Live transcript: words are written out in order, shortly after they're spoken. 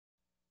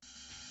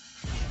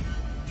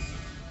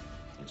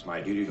It's my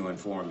duty to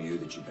inform you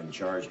that you've been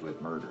charged with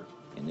murder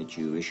and that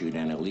you issued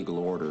an illegal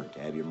order to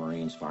have your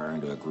Marines fire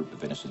into a group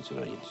of innocent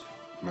civilians.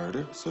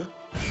 Murder, sir?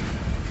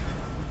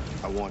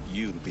 I want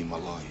you to be my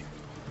lawyer.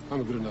 I'm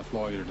a good enough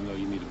lawyer to know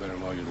you need a better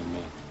lawyer than me.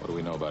 What do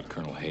we know about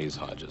Colonel Hayes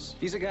Hodges?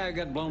 He's a guy who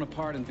got blown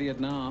apart in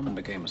Vietnam and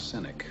became a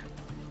cynic.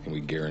 Can we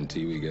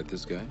guarantee we get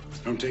this guy?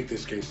 Don't take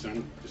this case,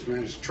 son. This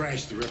man has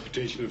trashed the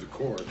reputation of the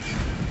Corps.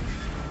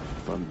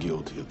 If I'm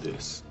guilty of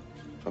this,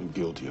 I'm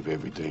guilty of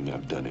everything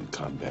I've done in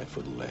combat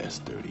for the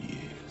last 30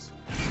 years.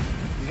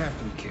 You have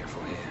to be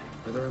careful here.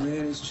 Whether a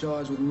man is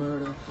charged with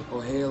murder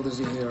or hailed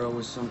as a hero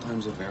is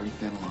sometimes a very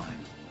thin line.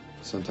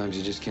 Sometimes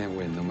you just can't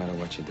win, no matter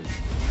what you do.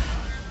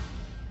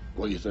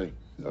 What do you think?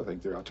 I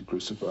think they're out to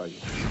crucify you.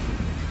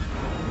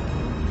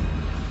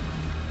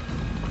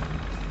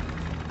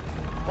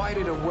 Why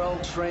did a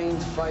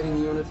well-trained fighting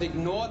unit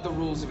ignore the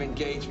rules of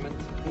engagement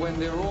when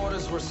their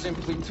orders were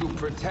simply to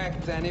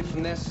protect and, if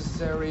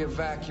necessary,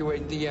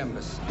 evacuate the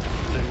embassy?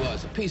 It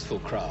was a peaceful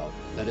crowd.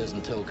 That is,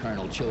 until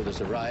Colonel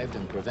Childers arrived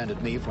and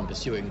prevented me from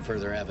pursuing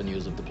further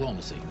avenues of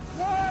diplomacy.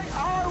 Why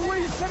are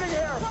we sitting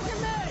here? Look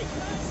at me!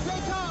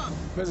 Stay calm!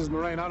 Mrs.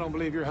 Moraine, I don't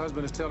believe your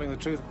husband is telling the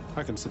truth.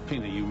 I can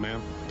subpoena you,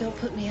 ma'am. Don't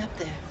put me up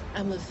there.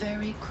 I'm a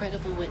very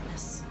credible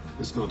witness.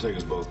 It's gonna take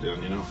us both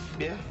down, you know?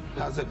 Yeah?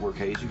 How's that work,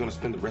 Hayes? You gonna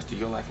spend the rest of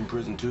your life in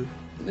prison, too?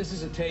 This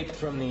is a tape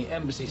from the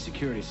embassy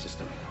security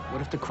system.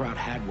 What if the crowd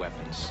had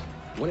weapons?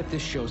 What if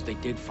this shows they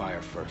did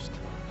fire first?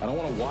 I don't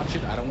want to watch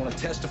it. I don't want to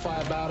testify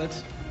about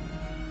it.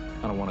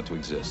 I don't want it to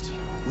exist.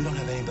 We don't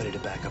have anybody to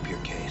back up your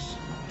case.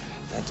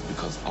 That's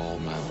because all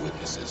my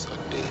witnesses are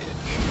dead.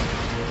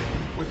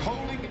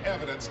 Withholding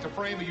evidence to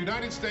frame a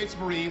United States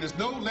Marine is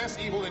no less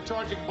evil than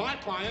charging my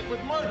client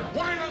with murder.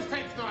 Why are those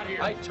tapes not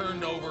here? I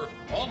turned over.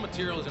 All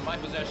material is in my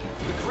possession.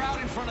 The crowd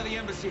in front of the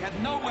embassy had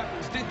no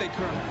weapons, did they,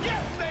 Colonel?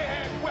 Yes, they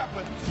had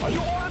weapons. You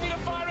ordered me to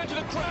fire into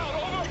the crowd,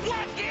 over.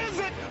 What is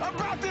it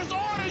about this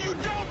order you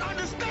don't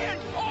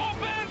understand?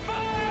 Open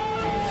fire!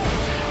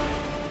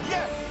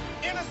 Yes,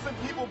 innocent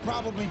people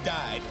probably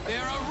died.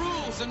 There are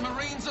rules, and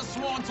Marines are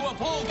sworn to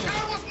uphold them.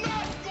 I was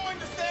not